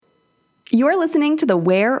You're listening to the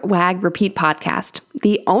Wear, Wag, Repeat podcast,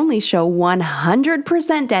 the only show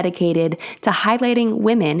 100% dedicated to highlighting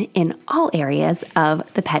women in all areas of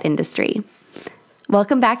the pet industry.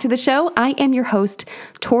 Welcome back to the show. I am your host,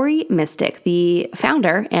 Tori Mistick, the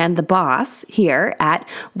founder and the boss here at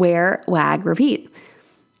Wear, Wag, Repeat.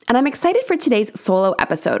 And I'm excited for today's solo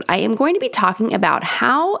episode. I am going to be talking about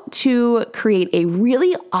how to create a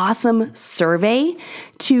really awesome survey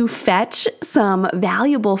to fetch some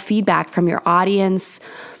valuable feedback from your audience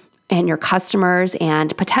and your customers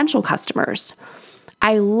and potential customers.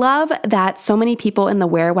 I love that so many people in the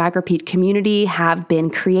Wear, Wag, Repeat community have been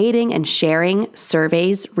creating and sharing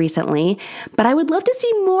surveys recently, but I would love to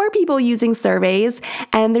see more people using surveys.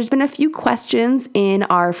 And there's been a few questions in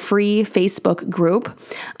our free Facebook group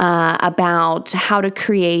about how to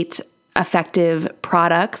create effective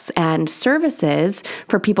products and services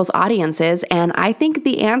for people's audiences. And I think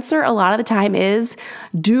the answer a lot of the time is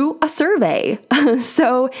do a survey.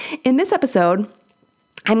 So in this episode,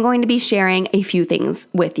 I'm going to be sharing a few things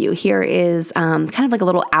with you. Here is kind of like a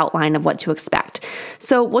little outline of what to expect.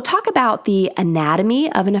 So we'll talk about the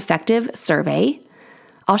anatomy of an effective survey.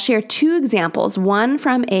 I'll share two examples, one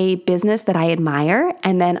from a business that I admire,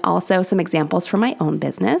 and then also some examples from my own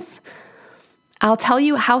business. I'll tell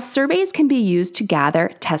you how surveys can be used to gather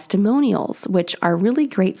testimonials, which are really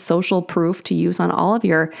great social proof to use on all of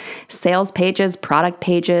your sales pages, product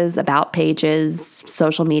pages, about pages,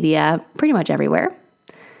 social media, pretty much everywhere.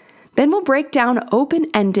 Then we'll break down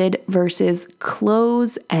open-ended versus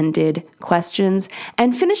close-ended questions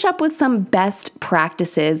and finish up with some best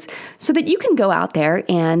practices so that you can go out there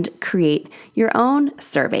and create your own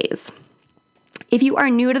surveys. If you are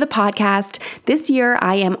new to the podcast, this year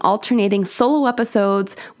I am alternating solo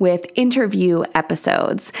episodes with interview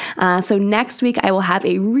episodes. So next week I will have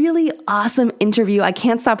a really awesome interview. I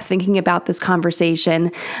can't stop thinking about this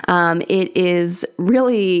conversation. It is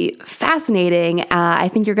really fascinating. I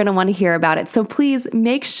think you're going to want to hear about it. So please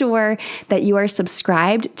make sure that you are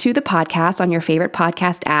subscribed to the podcast on your favorite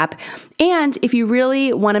podcast app. And if you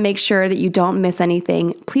really want to make sure that you don't miss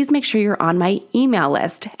anything, please make sure you're on my email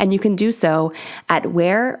list. And you can do so at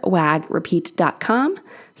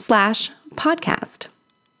wearwagrepeat.com/podcast.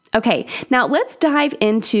 Okay, now let's dive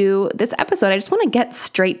into this episode. I just want to get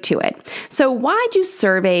straight to it. So why do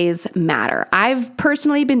surveys matter? I've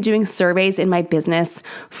personally been doing surveys in my business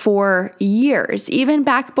for years. Even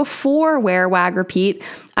back before Wear, Wag, Repeat,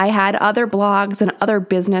 I had other blogs and other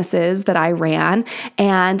businesses that I ran,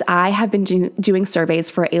 and I have been doing surveys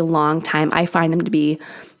for a long time. I find them to be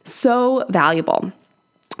so valuable.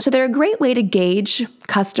 So they're a great way to gauge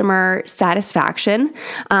customer satisfaction.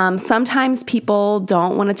 Sometimes people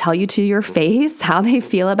don't want to tell you to your face how they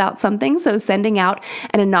feel about something. So sending out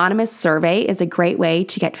an anonymous survey is a great way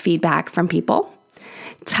to get feedback from people.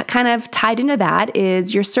 Kind of tied into that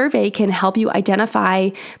is your survey can help you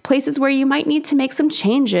identify places where you might need to make some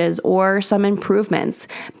changes or some improvements.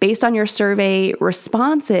 Based on your survey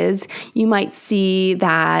responses, you might see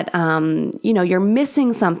that you're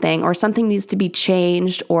missing something or something needs to be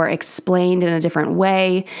changed or explained in a different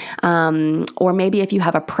way. Or maybe if you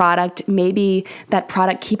have a product, maybe that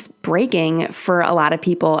product keeps breaking for a lot of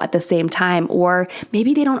people at the same time, or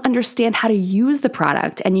maybe they don't understand how to use the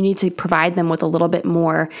product and you need to provide them with a little bit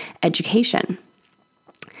more education.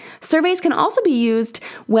 Surveys can also be used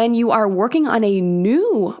when you are working on a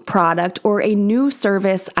new product or a new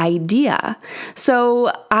service idea.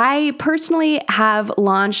 So I personally have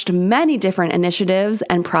launched many different initiatives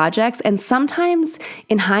and projects, and sometimes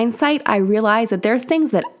in hindsight, I realize that there are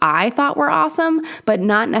things that I thought were awesome, but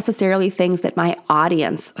not necessarily things that my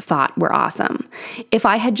audience thought were awesome. If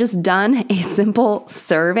I had just done a simple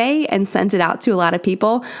survey and sent it out to a lot of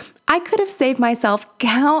people, I could have saved myself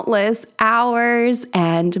countless hours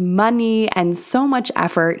and money and so much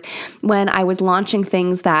effort when I was launching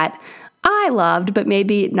things that I loved, but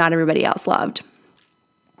maybe not everybody else loved.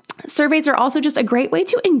 Surveys are also just a great way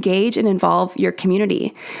to engage and involve your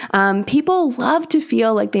community. People love to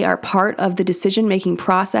feel like they are part of the decision-making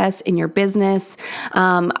process in your business.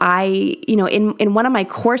 In one of my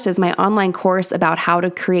courses, my online course about how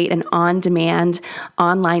to create an on-demand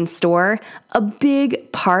online store, a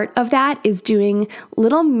big part of that is doing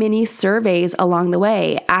little mini surveys along the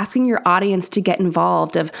way, asking your audience to get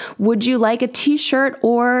involved of, would you like a t-shirt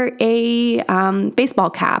or a baseball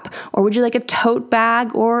cap? Or would you like a tote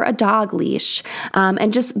bag or a dog leash?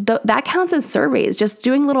 And just that counts as surveys. Just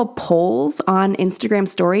doing little polls on Instagram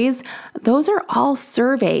stories, those are all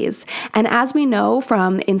surveys. And as we know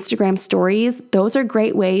from Instagram stories, those are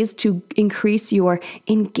great ways to increase your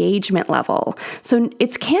engagement level. So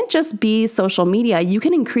it can't just be social media. You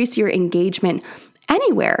can increase your engagement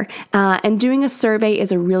anywhere. And doing a survey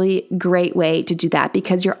is a really great way to do that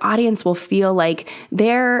because your audience will feel like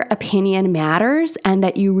their opinion matters and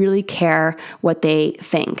that you really care what they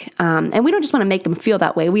think. And we don't just want to make them feel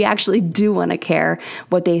that way. We actually do want to care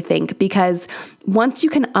what they think, because once you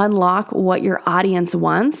can unlock what your audience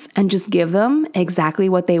wants and just give them exactly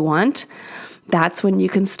what they want, that's when you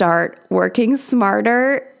can start working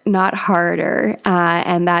smarter, not harder.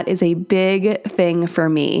 And that is a big thing for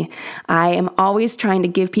me. I am always trying to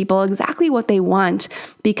give people exactly what they want,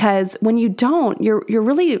 because when you don't, you're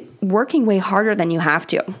really working way harder than you have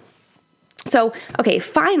to. So, okay,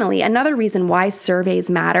 finally, another reason why surveys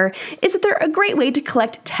matter is that they're a great way to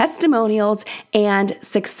collect testimonials and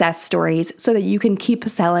success stories so that you can keep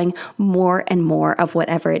selling more and more of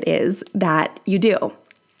whatever it is that you do.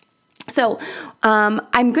 So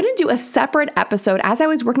I'm going to do a separate episode. As I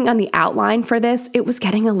was working on the outline for this, it was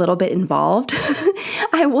getting a little bit involved.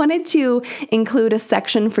 I wanted to include a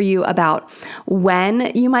section for you about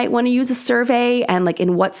when you might want to use a survey and like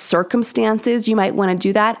in what circumstances you might want to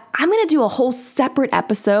do that. I'm going to do a whole separate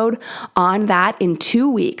episode on that in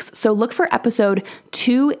 2 weeks. So look for episode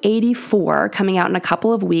 284 coming out in a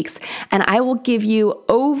couple of weeks, and I will give you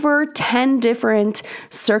over 10 different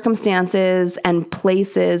circumstances and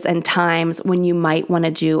places and times when you might want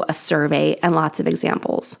to do a survey and lots of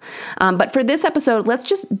examples. But for this episode, let's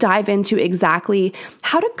just dive into exactly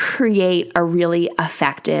how to create a really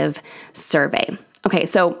effective survey. Okay,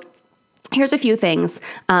 so here's a few things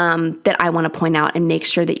that I want to point out and make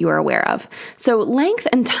sure that you are aware of. So length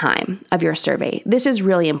and time of your survey. This is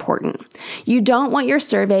really important. You don't want your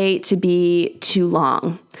survey to be too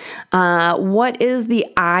long. What is the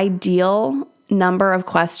ideal number of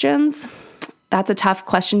questions? That's a tough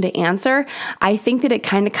question to answer. I think that it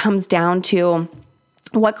kind of comes down to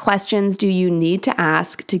what questions do you need to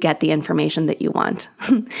ask to get the information that you want?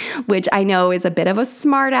 Which I know is a bit of a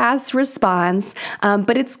smart-ass response,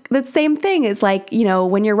 but it's the same thing as like,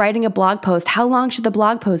 when you're writing a blog post, how long should the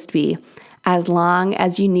blog post be? As long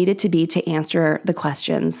as you need it to be to answer the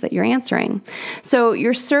questions that you're answering. So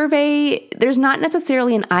your survey, there's not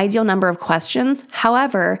necessarily an ideal number of questions.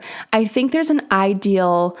 However, I think there's an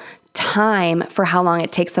ideal time for how long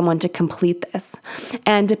it takes someone to complete this.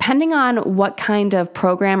 And depending on what kind of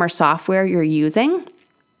program or software you're using,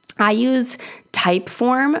 I use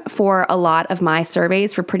Typeform for a lot of my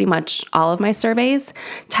surveys, for pretty much all of my surveys.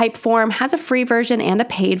 Typeform has a free version and a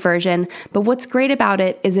paid version, but what's great about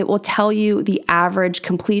it is it will tell you the average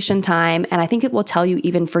completion time, and I think it will tell you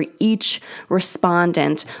even for each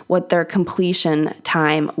respondent what their completion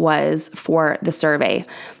time was for the survey.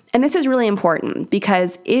 And this is really important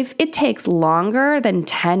because if it takes longer than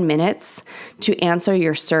 10 minutes to answer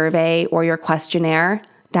your survey or your questionnaire,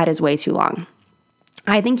 that is way too long.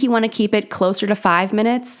 I think you want to keep it closer to 5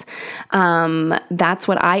 minutes. That's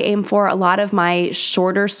what I aim for. A lot of my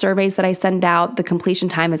shorter surveys that I send out, the completion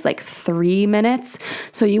time is like 3 minutes.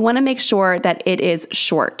 So you want to make sure that it is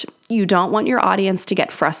short. You don't want your audience to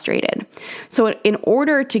get frustrated. So in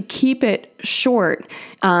order to keep it short,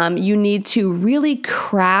 you need to really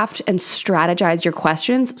craft and strategize your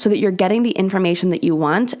questions so that you're getting the information that you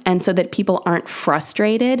want and so that people aren't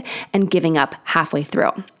frustrated and giving up halfway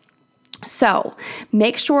through. So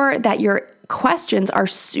make sure that your questions are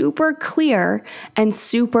super clear and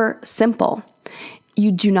super simple.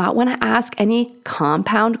 You do not want to ask any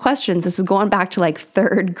compound questions. This is going back to like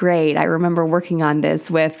 3rd grade. I remember working on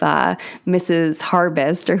this with Mrs.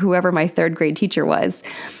 Harvest or whoever my 3rd grade teacher was.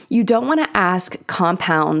 You don't want to ask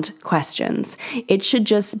compound questions. It should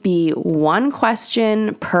just be one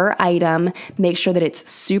question per item. Make sure that it's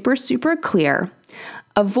super, super clear.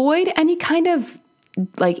 Avoid any kind of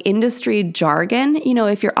like industry jargon,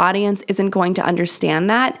 if your audience isn't going to understand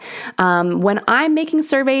that. When I'm making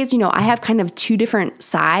surveys, I have kind of 2 different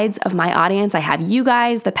sides of my audience. I have you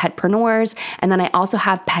guys, the petpreneurs, and then I also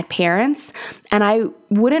have pet parents. And I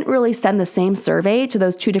wouldn't really send the same survey to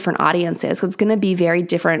those 2 different audiences. It's going to be very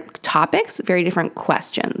different topics, very different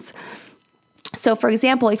questions. So for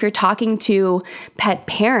example, if you're talking to pet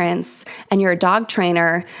parents and you're a dog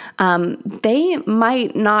trainer, they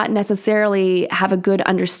might not necessarily have a good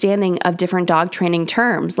understanding of different dog training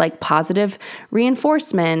terms like positive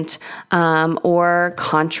reinforcement or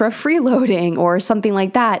contra freeloading or something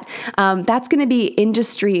like that. That's going to be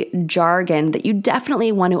industry jargon that you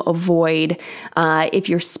definitely want to avoid if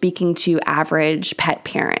you're speaking to average pet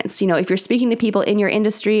parents. If you're speaking to people in your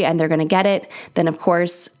industry and they're going to get it, then of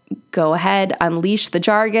course, go ahead, unleash the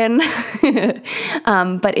jargon.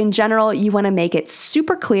 But in general, you want to make it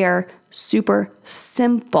super clear, super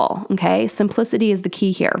simple, okay? Simplicity is the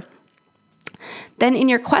key here. Then in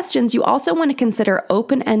your questions, you also want to consider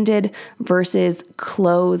open-ended versus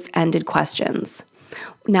close-ended questions.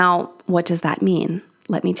 Now, what does that mean?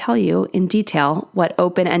 Let me tell you in detail what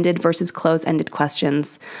open-ended versus close-ended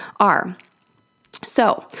questions are.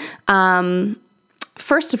 So,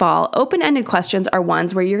 first of all, open-ended questions are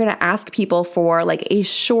ones where you're going to ask people for like a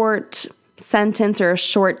short sentence or a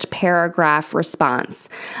short paragraph response.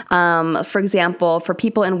 For example, for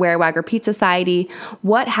people in Where Wag Repeat Society,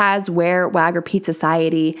 what has Where Wag Repeat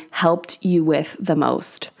Society helped you with the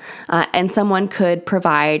most? And someone could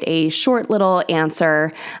provide a short little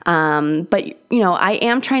answer, but I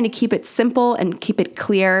am trying to keep it simple and keep it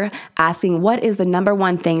clear, asking what is the number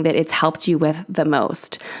one thing that it's helped you with the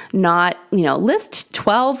most? Not, list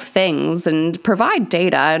 12 things and provide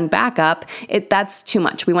data and backup. That's too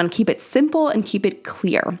much. We want to keep it simple and keep it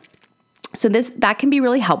clear. So that can be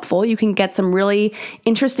really helpful. You can get some really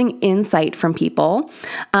interesting insight from people.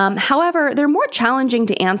 However, they're more challenging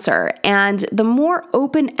to answer. And the more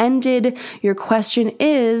open-ended your question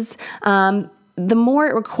is, the more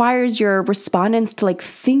it requires your respondents to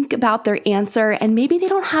think about their answer, and maybe they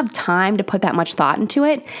don't have time to put that much thought into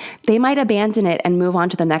it. They might abandon it and move on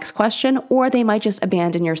to the next question, or they might just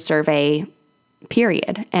abandon your survey,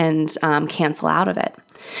 period, and cancel out of it.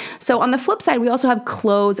 So on the flip side, we also have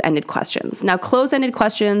close-ended questions. Now, close-ended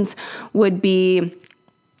questions would be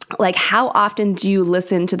like, how often do you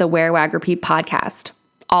listen to the Where Wag Repeat podcast?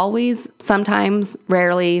 Always, sometimes,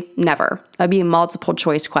 rarely, never. That'd be a multiple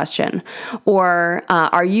choice question. Or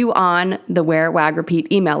are you on the Where Wag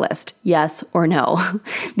Repeat email list? Yes or no.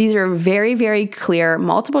 These are very, very clear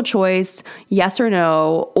multiple choice, yes or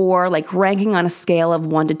no, or ranking on a scale of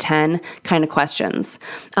 1 to 10 kind of questions.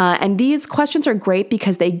 And these questions are great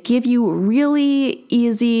because they give you really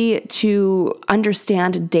easy to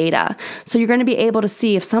understand data. So you're going to be able to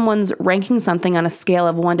see if someone's ranking something on a scale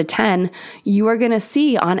of 1 to 10, you are going to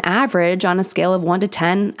see on average on a scale of 1 to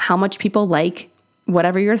 10 how much people like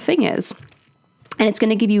whatever your thing is. And it's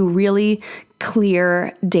going to give you really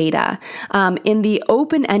clear data. In the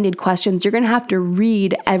open-ended questions, you're going to have to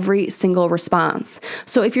read every single response.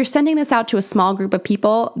 So if you're sending this out to a small group of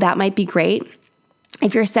people, that might be great.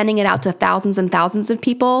 If you're sending it out to thousands and thousands of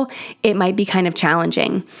people, it might be kind of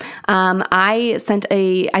challenging. I send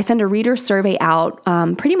a reader survey out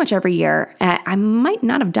pretty much every year. I might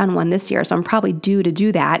not have done one this year, so I'm probably due to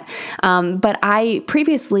do that. But I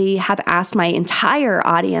previously have asked my entire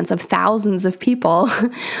audience of thousands of people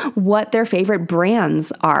what their favorite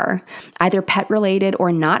brands are, either pet related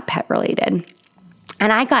or not pet related.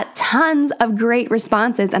 And I got tons of great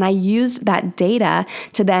responses, and I used that data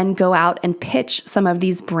to then go out and pitch some of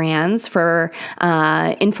these brands for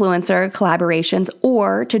influencer collaborations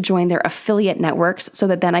or to join their affiliate networks so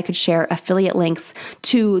that then I could share affiliate links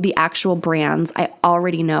to the actual brands I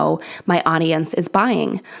already know my audience is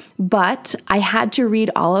buying. But I had to read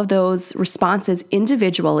all of those responses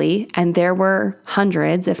individually, and there were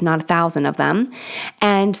hundreds, if not 1,000 of them.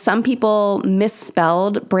 And some people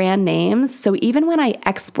misspelled brand names. So even when I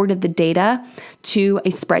exported the data to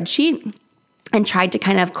a spreadsheet and tried to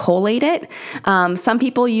kind of collate it, some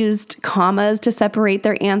people used commas to separate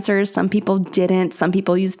their answers. Some people didn't. Some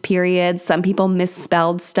people used periods. Some people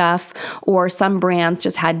misspelled stuff, or some brands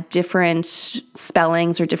just had different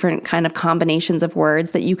spellings or different kind of combinations of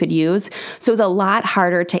words that you could use. So it was a lot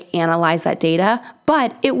harder to analyze that data,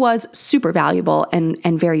 but it was super valuable and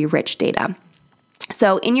very rich data.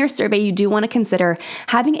 So in your survey, you do want to consider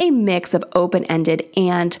having a mix of open-ended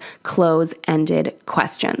and close-ended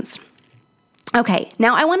questions. Okay,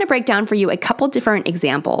 now I want to break down for you a couple different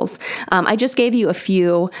examples. I just gave you a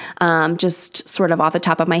few just sort of off the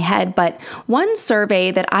top of my head, but one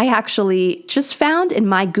survey that I actually just found in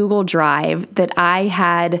my Google Drive that I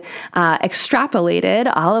had extrapolated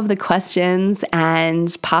all of the questions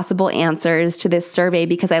and possible answers to this survey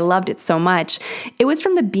because I loved it so much. It was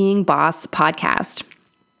from the Being Boss podcast.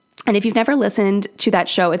 And if you've never listened to that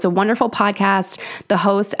show, it's a wonderful podcast. The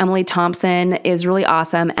host, Emily Thompson, is really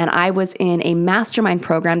awesome. And I was in a mastermind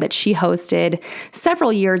program that she hosted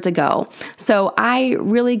several years ago. So I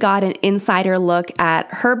really got an insider look at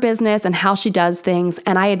her business and how she does things.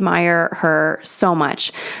 And I admire her so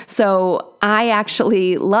much. So I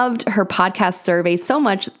actually loved her podcast survey so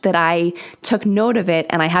much that I took note of it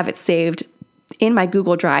and I have it saved in my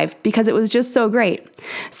Google Drive because it was just so great.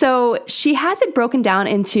 So she has it broken down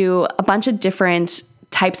into a bunch of different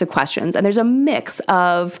types of questions. And there's a mix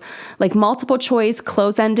of multiple choice,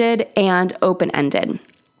 close-ended, and open-ended.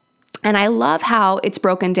 And I love how it's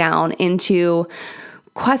broken down into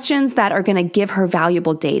questions that are going to give her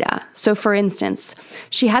valuable data. So for instance,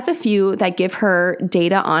 she has a few that give her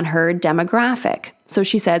data on her demographic. So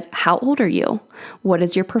she says, how old are you? What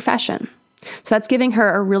is your profession? So that's giving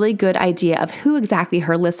her a really good idea of who exactly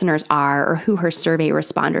her listeners are or who her survey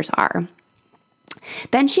responders are.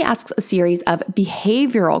 Then she asks a series of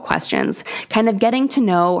behavioral questions, kind of getting to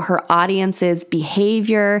know her audience's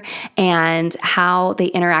behavior and how they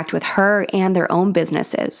interact with her and their own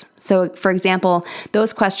businesses. So, for example,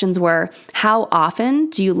 those questions were, how often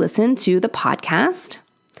do you listen to the podcast?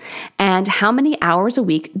 And how many hours a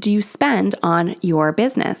week do you spend on your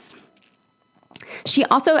business? She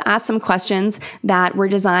also asked some questions that were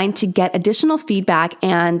designed to get additional feedback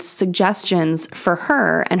and suggestions for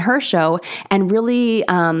her and her show, and really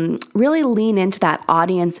lean into that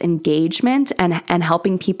audience engagement and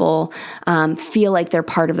helping people feel like they're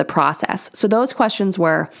part of the process. So those questions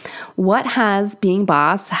were, what has being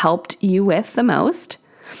boss helped you with the most?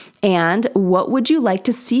 And what would you like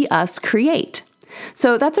to see us create?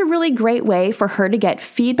 So that's a really great way for her to get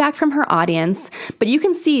feedback from her audience. But you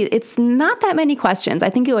can see it's not that many questions. I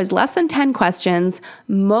think it was less than 10 questions.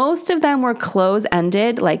 Most of them were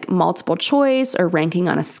close-ended, like multiple choice or ranking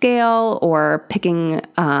on a scale or picking,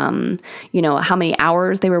 how many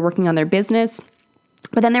hours they were working on their business.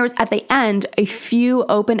 But then there was at the end a few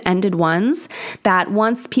open-ended ones that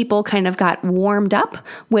once people kind of got warmed up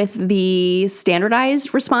with the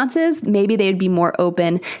standardized responses, maybe they would be more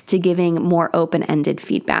open to giving more open-ended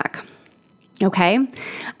feedback. Okay.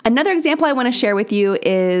 Another example I want to share with you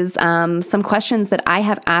is some questions that I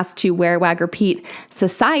have asked to Wear, Wag, Repeat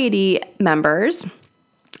Society members.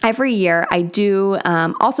 Every year, I do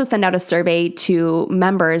also send out a survey to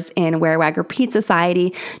members in Wear, Wag, Repeat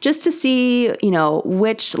Society just to see,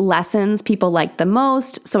 which lessons people like the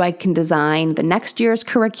most so I can design the next year's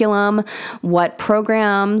curriculum, what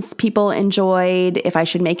programs people enjoyed, if I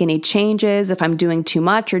should make any changes, if I'm doing too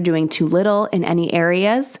much or doing too little in any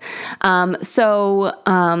areas. So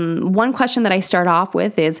one question that I start off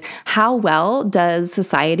with is, how well does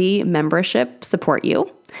society membership support you?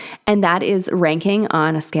 And that is ranking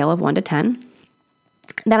on a scale of 1 to 10.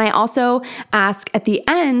 Then I also ask at the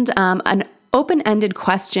end an open-ended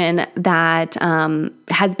question that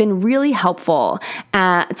has been really helpful.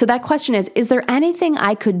 So that question is there anything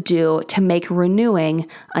I could do to make renewing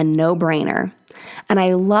a no-brainer? And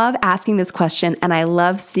I love asking this question, and I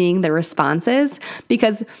love seeing the responses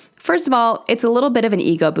because first of all, it's a little bit of an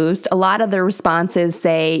ego boost. A lot of the responses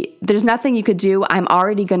say, there's nothing you could do. I'm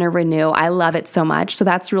already going to renew. I love it so much. So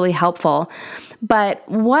that's really helpful. But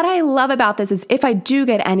what I love about this is if I do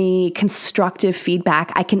get any constructive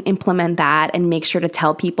feedback, I can implement that and make sure to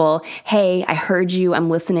tell people, hey, I heard you, I'm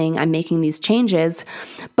listening, I'm making these changes.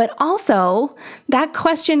 But also, that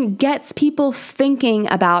question gets people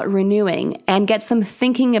thinking about renewing and gets them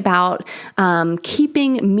thinking about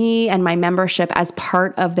keeping me and my membership as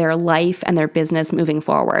part of their life and their business moving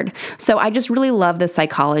forward. So I just really love the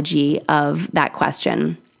psychology of that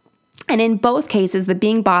question. And in both cases, the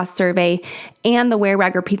Being Boss survey and the Wear,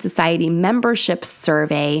 Wag, Repeat Society membership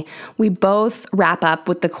survey, we both wrap up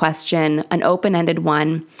with the question, an open-ended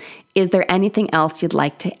one, is there anything else you'd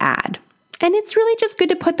like to add? And it's really just good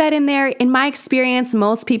to put that in there. In my experience,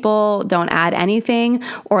 most people don't add anything,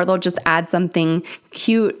 or they'll just add something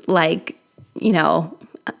cute like,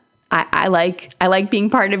 I like being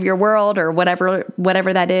part of your world, or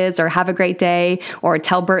whatever that is, or have a great day, or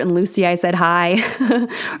tell Bert and Lucy I said hi,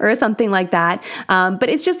 or something like that. But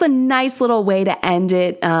it's just a nice little way to end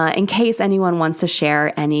it in case anyone wants to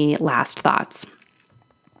share any last thoughts.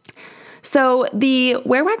 So the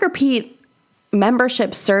Wear, Wag, Repeat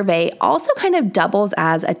membership survey also kind of doubles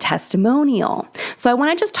as a testimonial. So I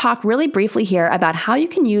want to just talk really briefly here about how you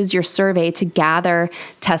can use your survey to gather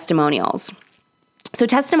testimonials. So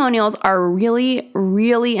testimonials are really,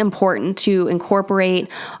 really important to incorporate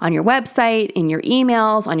on your website, in your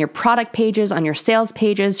emails, on your product pages, on your sales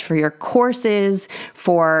pages, for your courses,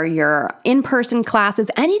 for your in-person classes,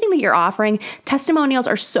 anything that you're offering. Testimonials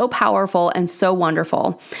are so powerful and so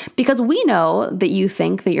wonderful because we know that you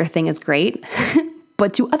think that your thing is great,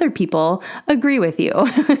 but do other people agree with you?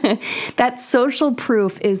 That social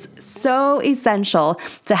proof is so essential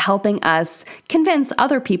to helping us convince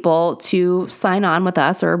other people to sign on with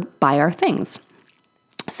us or buy our things.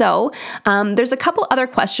 So there's a couple other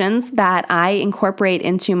questions that I incorporate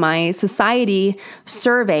into my society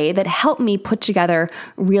survey that help me put together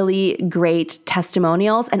really great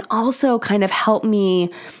testimonials and also kind of help me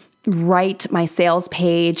write my sales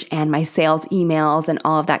page and my sales emails and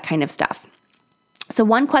all of that kind of stuff. So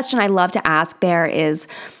one question I love to ask there is,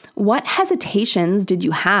 what hesitations did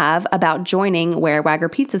you have about joining Wear, Wag,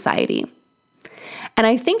 Repeat Society? And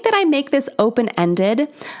I think that I make this open-ended,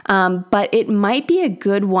 but it might be a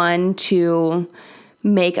good one to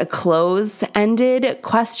make a close-ended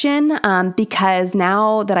question because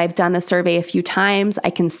now that I've done the survey a few times, I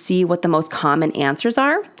can see what the most common answers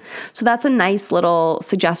are. So that's a nice little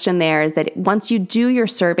suggestion there, is that once you do your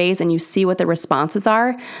surveys and you see what the responses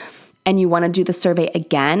are, and you want to do the survey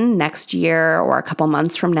again next year or a couple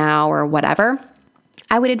months from now or whatever,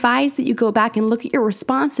 I would advise that you go back and look at your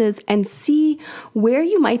responses and see where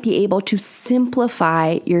you might be able to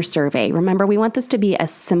simplify your survey. Remember, we want this to be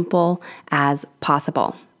as simple as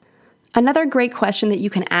possible. Another great question that you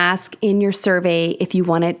can ask in your survey if you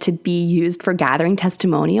want it to be used for gathering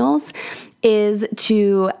testimonials is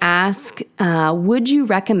to ask, would you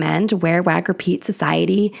recommend Wear, Wag, Repeat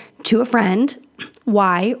Society to a friend?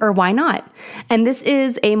 Why or why not? And this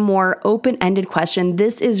is a more open-ended question.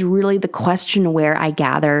 This is really the question where I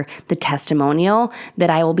gather the testimonial that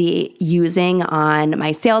I will be using on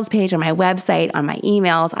my sales page, on my website, on my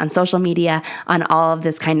emails, on social media, on all of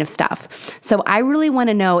this kind of stuff. So I really want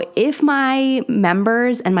to know if my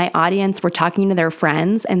members and my audience were talking to their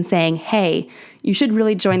friends and saying, hey, you should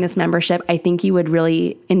really join this membership. I think you would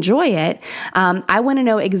really enjoy it. I want to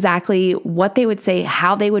know exactly what they would say,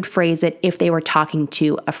 how they would phrase it if they were talking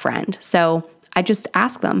to a friend. So I just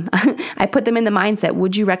ask them. I put them in the mindset,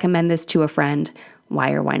 would you recommend this to a friend?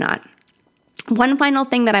 Why or why not? One final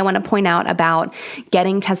thing that I want to point out about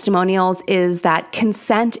getting testimonials is that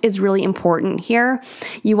consent is really important here.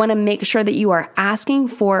 You want to make sure that you are asking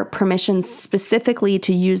for permission specifically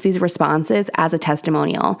to use these responses as a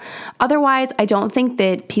testimonial. Otherwise, I don't think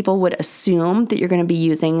that people would assume that you're going to be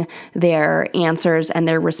using their answers and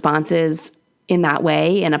their responses in that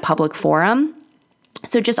way in a public forum.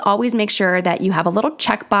 So just always make sure that you have a little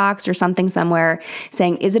checkbox or something somewhere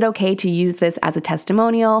saying, is it okay to use this as a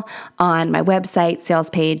testimonial on my website, sales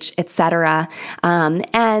page, etc.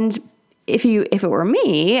 And if it were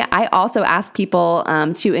me, I also ask people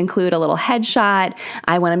to include a little headshot.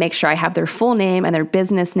 I want to make sure I have their full name and their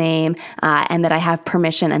business name, and that I have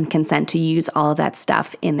permission and consent to use all of that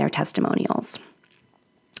stuff in their testimonials.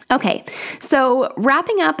 Okay, so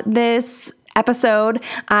wrapping up this episode,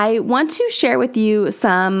 I want to share with you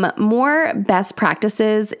some more best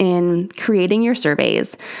practices in creating your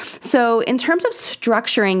surveys. So in terms of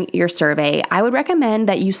structuring your survey, I would recommend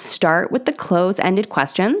that you start with the close-ended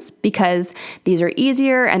questions because these are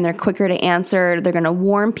easier and they're quicker to answer. They're going to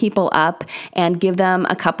warm people up and give them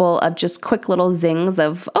a couple of just quick little zings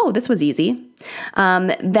of, oh, this was easy.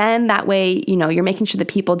 Then that way, you're making sure that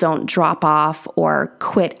people don't drop off or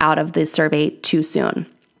quit out of the survey too soon.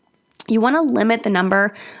 You want to limit the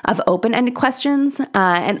number of open-ended questions,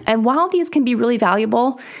 and while these can be really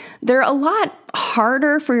valuable, they're a lot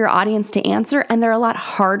harder for your audience to answer, and they're a lot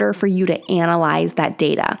harder for you to analyze that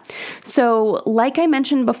data. So like I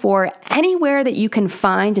mentioned before, anywhere that you can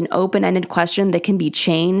find an open-ended question that can be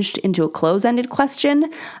changed into a close-ended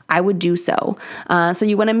question, I would do so. So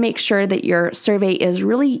you want to make sure that your survey is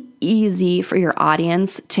really easy for your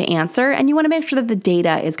audience to answer, and you want to make sure that the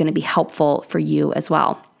data is going to be helpful for you as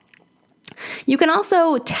well. You can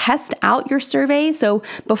also test out your survey. So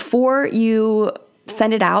before you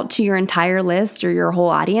send it out to your entire list or your whole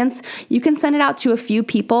audience, you can send it out to a few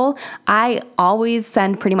people. I always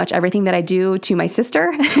send pretty much everything that I do to my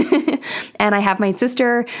sister. And I have my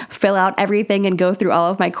sister fill out everything and go through all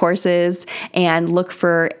of my courses and look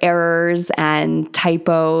for errors and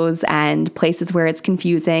typos and places where it's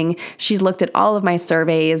confusing. She's looked at all of my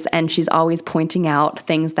surveys and she's always pointing out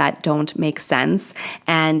things that don't make sense.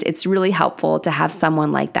 And it's really helpful to have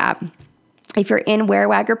someone like that. If you're in Wear,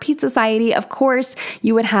 Wag, Repeat Society, of course,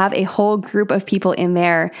 you would have a whole group of people in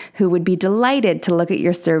there who would be delighted to look at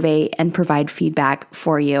your survey and provide feedback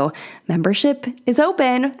for you. Membership is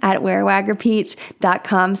open at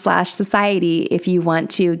wearwagrepeat.com/society if you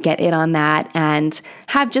want to get in on that and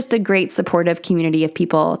have just a great supportive community of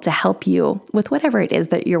people to help you with whatever it is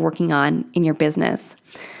that you're working on in your business.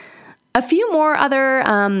 A few more other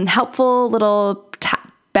helpful little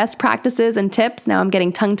best practices and tips. Now I'm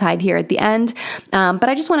getting tongue-tied here at the end, but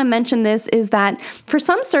I just want to mention this is that for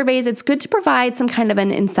some surveys, it's good to provide some kind of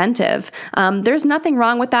an incentive. There's nothing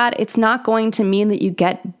wrong with that. It's not going to mean that you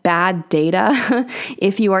get bad data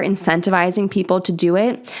if you are incentivizing people to do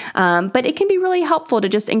it, but it can be really helpful to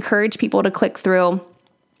just encourage people to click through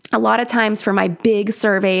A lot of times for my big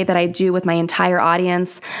survey that I do with my entire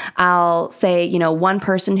audience, I'll say, one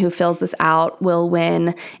person who fills this out will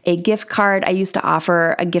win a gift card. I used to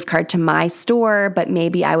offer a gift card to my store, but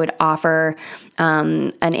maybe I would offer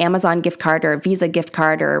an Amazon gift card or a Visa gift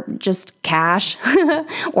card or just cash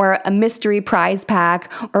or a mystery prize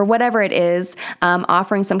pack or whatever it is.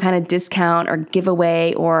 Offering some kind of discount or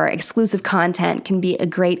giveaway or exclusive content can be a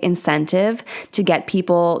great incentive to get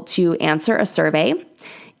people to answer a survey.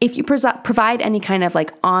 If you provide any kind of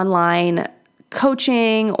like online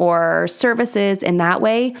coaching or services in that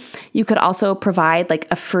way, you could also provide like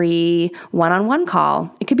a free one-on-one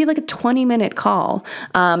call. It could be like a 20-minute call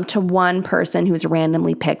to one person who's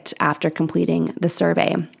randomly picked after completing the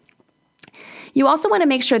survey. You also want to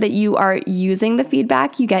make sure that you are using the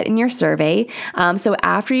feedback you get in your survey. So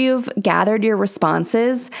after you've gathered your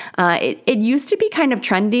responses, it used to be kind of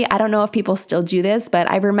trendy. I don't know if people still do this, but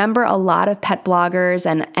I remember a lot of pet bloggers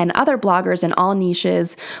and other bloggers in all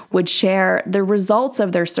niches would share the results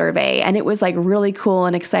of their survey. And it was like really cool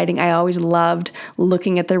and exciting. I always loved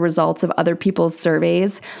looking at the results of other people's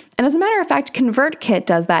surveys. And as a matter of fact, ConvertKit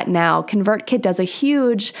does that now. ConvertKit does a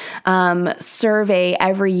huge survey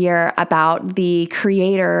every year about the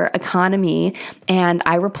creator economy. And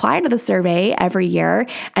I reply to the survey every year.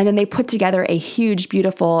 And then they put together a huge,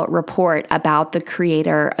 beautiful report about the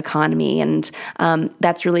creator economy. And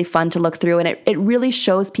that's really fun to look through. And it really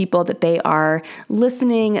shows people that they are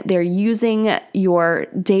listening, they're using your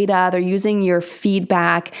data, they're using your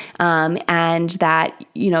feedback, and that,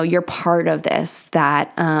 you're part of this,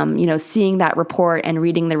 that, seeing that report and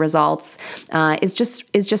reading the results is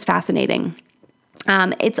just fascinating.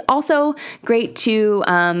 It's also great to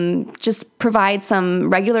just provide some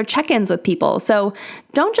regular check-ins with people. So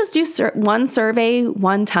don't just do one survey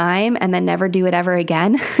one time and then never do it ever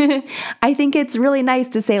again. I think it's really nice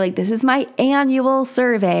to say, like, this is my annual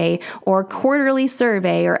survey or quarterly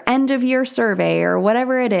survey or end of year survey or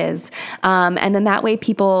whatever it is. And then that way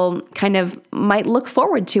people kind of might look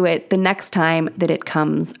forward to it the next time that it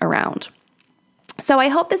comes around. So I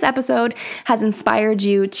hope this episode has inspired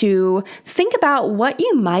you to think about what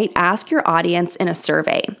you might ask your audience in a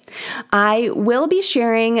survey. I will be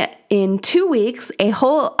sharing in 2 weeks a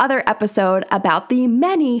whole other episode about the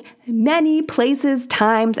many, many places,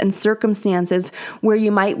 times, and circumstances where you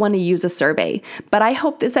might want to use a survey. But I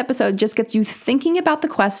hope this episode just gets you thinking about the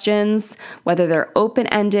questions, whether they're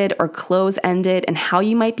open-ended or close-ended, and how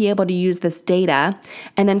you might be able to use this data.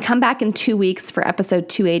 And then come back in 2 weeks for episode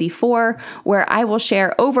 284, where I will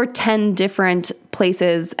share over 10 different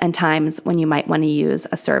places and times when you might want to use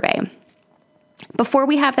a survey. Before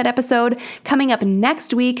we have that episode coming up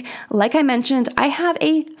next week, like I mentioned, I have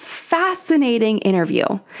a fascinating interview.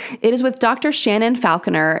 It is with Dr. Shannon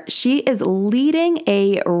Falconer. She is leading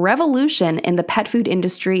a revolution in the pet food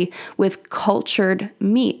industry with cultured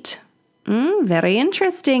meat. Very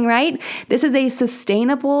interesting, right? This is a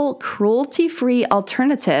sustainable, cruelty-free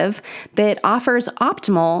alternative that offers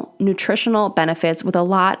optimal nutritional benefits with a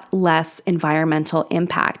lot less environmental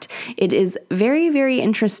impact. It is very, very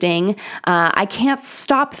interesting. I can't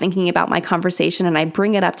stop thinking about my conversation, and I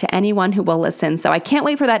bring it up to anyone who will listen. So I can't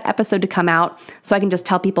wait for that episode to come out so I can just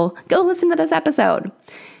tell people, go listen to this episode.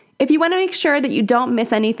 If you want to make sure that you don't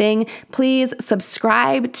miss anything, please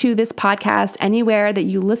subscribe to this podcast anywhere that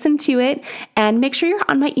you listen to it, and make sure you're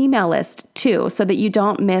on my email list too, so that you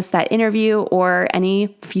don't miss that interview or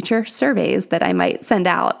any future surveys that I might send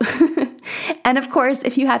out. And of course,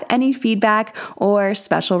 if you have any feedback or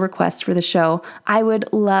special requests for the show, I would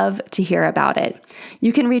love to hear about it.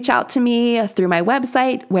 You can reach out to me through my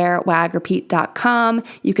website, wearwagrepeat.com.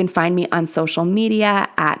 You can find me on social media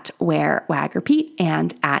at wearwagrepeat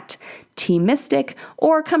and at TMystic,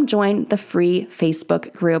 or come join the free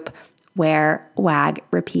Facebook group Wear Wag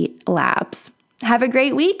Repeat Labs. Have a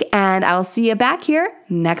great week, and I'll see you back here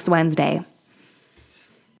next Wednesday.